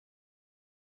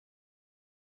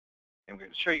I'm going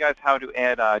to show you guys how to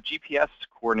add GPS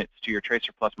coordinates to your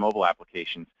Tracer Plus mobile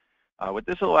applications. What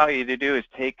this will allow you to do is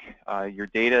take your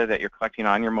data that you're collecting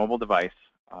on your mobile device,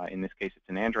 in this case it's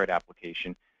an Android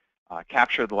application,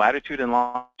 capture the latitude and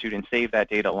longitude and save that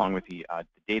data along with the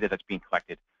data that's being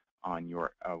collected on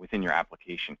your, within your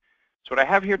application. So what I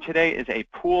have here today is a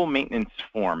pool maintenance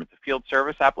form. It's a field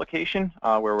service application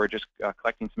where we're just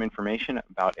collecting some information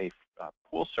about a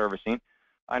pool servicing.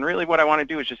 And really what I want to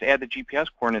do is just add the GPS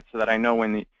coordinates so that I know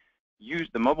when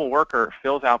the mobile worker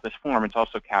fills out this form, it's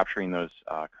also capturing those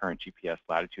current GPS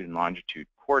latitude and longitude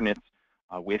coordinates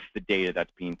with the data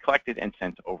that's being collected and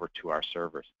sent over to our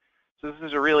servers. So this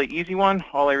is a really easy one.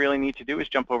 All I really need to do is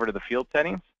jump over to the field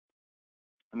settings.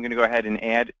 I'm going to go ahead and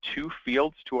add 2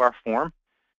 fields to our form.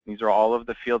 These are all of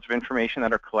the fields of information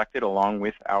that are collected along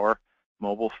with our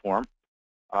mobile form.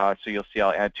 So you'll see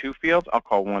I'll add 2 fields. I'll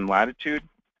call one latitude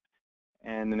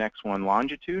and the next one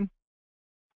longitude.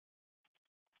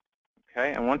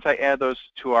 Okay, and once I add those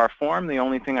to our form, the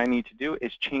only thing I need to do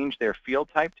is change their field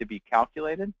type to be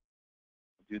calculated.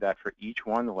 I'll do that for each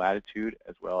one, the latitude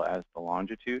as well as the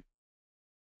longitude.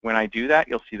 When I do that,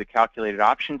 you'll see the Calculated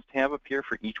Options tab appear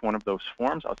for each one of those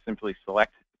forms. I'll simply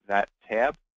select that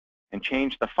tab and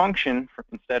change the function.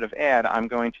 Instead of add, I'm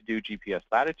going to do GPS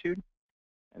latitude.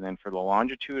 And then for the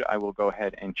longitude, I will go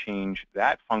ahead and change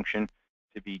that function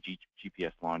to be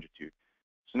GPS longitude.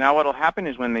 So now what will happen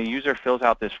is when the user fills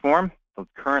out this form, the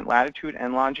current latitude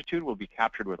and longitude will be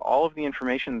captured with all of the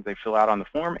information that they fill out on the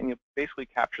form, and you'll basically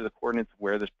capture the coordinates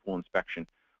where this pool inspection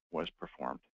was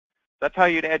performed. That's how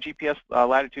you'd add GPS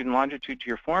latitude and longitude to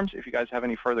your forms. If you guys have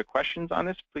any further questions on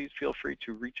this, please feel free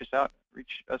to reach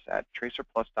us at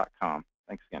tracerplus.com.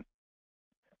 Thanks again.